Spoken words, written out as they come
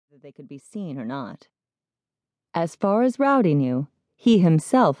whether they could be seen or not. As far as Rowdy knew, he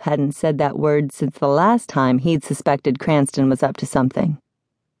himself hadn't said that word since the last time he'd suspected Cranston was up to something.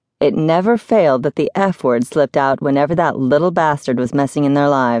 It never failed that the F word slipped out whenever that little bastard was messing in their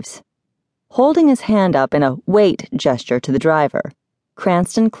lives. Holding his hand up in a wait gesture to the driver,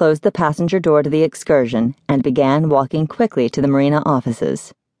 Cranston closed the passenger door to the Excursion and began walking quickly to the marina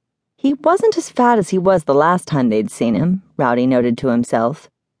offices. He wasn't as fat as he was the last time they'd seen him, Rowdy noted to himself.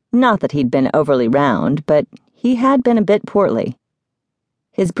 Not that he'd been overly round, but he had been a bit portly.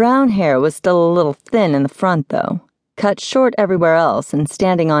 His brown hair was still a little thin in the front, though, cut short everywhere else and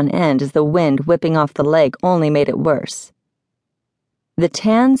standing on end as the wind whipping off the lake only made it worse. The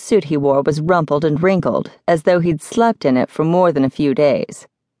tan suit he wore was rumpled and wrinkled, as though he'd slept in it for more than a few days.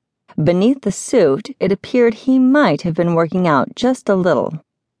 Beneath the suit, it appeared he might have been working out just a little.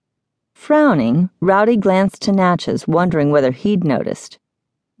 Frowning, Rowdy glanced to Natchez, wondering whether he'd noticed.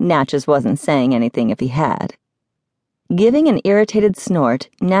 Natchez wasn't saying anything if he had. Giving an irritated snort,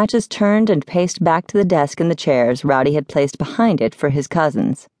 Natchez turned and paced back to the desk and the chairs Rowdy had placed behind it for his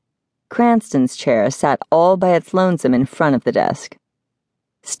cousins. Cranston's chair sat all by its lonesome in front of the desk.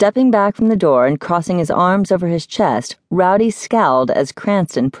 Stepping back from the door and crossing his arms over his chest, Rowdy scowled as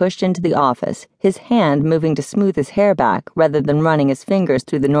Cranston pushed into the office, his hand moving to smooth his hair back rather than running his fingers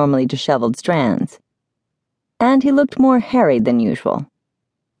through the normally disheveled strands. And he looked more harried than usual.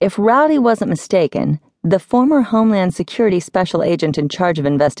 If Rowdy wasn't mistaken, the former Homeland Security Special Agent in charge of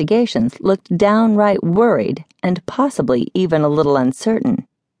investigations looked downright worried and possibly even a little uncertain.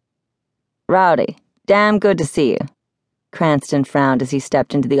 "Rowdy, damn good to see you." Cranston frowned as he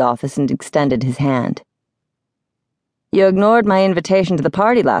stepped into the office and extended his hand. "You ignored my invitation to the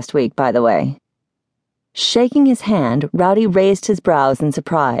party last week, by the way." Shaking his hand, Rowdy raised his brows in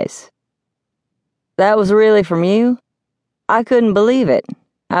surprise. "That was really from you? I couldn't believe it.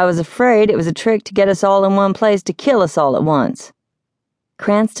 I was afraid it was a trick to get us all in one place to kill us all at once."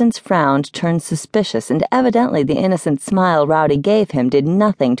 Cranston's frown turned suspicious, and evidently the innocent smile Rowdy gave him did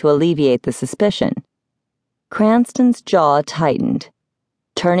nothing to alleviate the suspicion. Cranston's jaw tightened.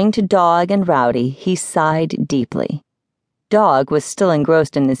 Turning to Dog and Rowdy, he sighed deeply. Dog was still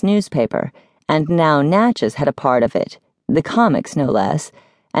engrossed in his newspaper, and now Natchez had a part of it, the comics no less,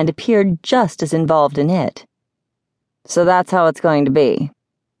 and appeared just as involved in it. "So that's how it's going to be,"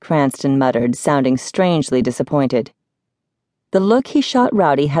 Cranston muttered, sounding strangely disappointed. The look he shot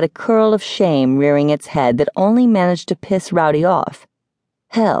Rowdy had a curl of shame rearing its head that only managed to piss Rowdy off.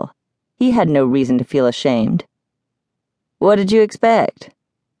 Hell, he had no reason to feel ashamed. "What did you expect?"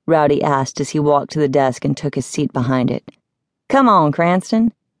 Rowdy asked as he walked to the desk and took his seat behind it. "Come on,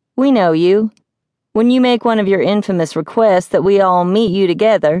 Cranston. We know you. When you make one of your infamous requests that we all meet you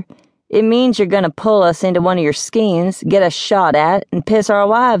together, it means you're going to pull us into one of your schemes, get us shot at, and piss our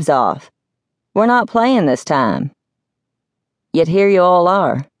wives off. We're not playing this time. Yet here you all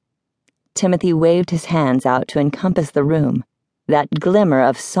are." Timothy waved his hands out to encompass the room, that glimmer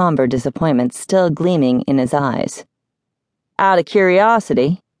of somber disappointment still gleaming in his eyes. "Out of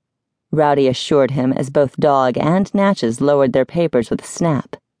curiosity," Rowdy assured him as both Dog and Natchez lowered their papers with a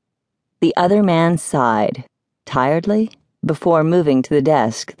snap. The other man sighed, tiredly, before moving to the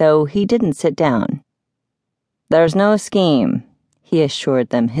desk, though he didn't sit down. "There's no scheme," he assured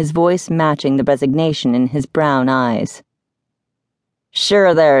them, his voice matching the resignation in his brown eyes.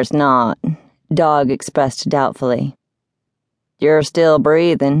 "Sure there's not," Dog expressed doubtfully. "You're still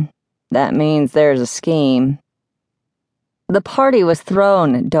breathing. That means there's a scheme." "The party was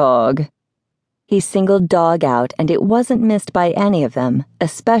thrown, Dog." He singled Dog out, and it wasn't missed by any of them,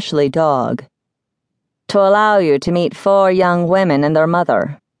 especially Dog. "To allow you to meet 4 young women and their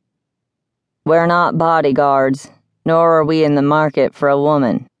mother. We're not bodyguards, nor are we in the market for a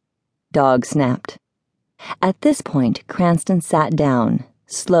woman," Dog snapped. At this point, Cranston sat down,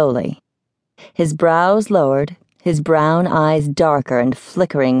 slowly. His brows lowered, his brown eyes darker and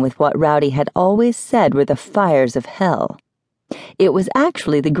flickering with what Rowdy had always said were the fires of hell. It was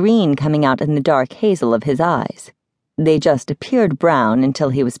actually the green coming out in the dark hazel of his eyes. They just appeared brown until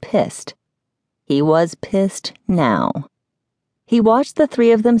he was pissed. He was pissed now. He watched the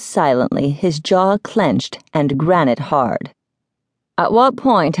 3 of them silently, his jaw clenched and granite hard. "At what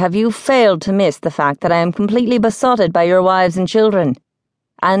point have you failed to miss the fact that I am completely besotted by your wives and children?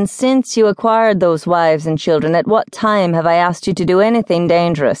 And since you acquired those wives and children, at what time have I asked you to do anything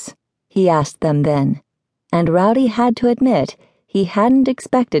dangerous?" he asked them then, and Rowdy had to admit he hadn't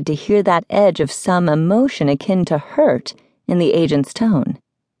expected to hear that edge of some emotion akin to hurt in the agent's tone.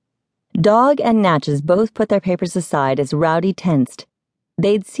 Dog and Natchez both put their papers aside as Rowdy tensed.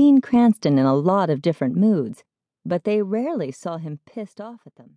 They'd seen Cranston in a lot of different moods, but they rarely saw him pissed off at them.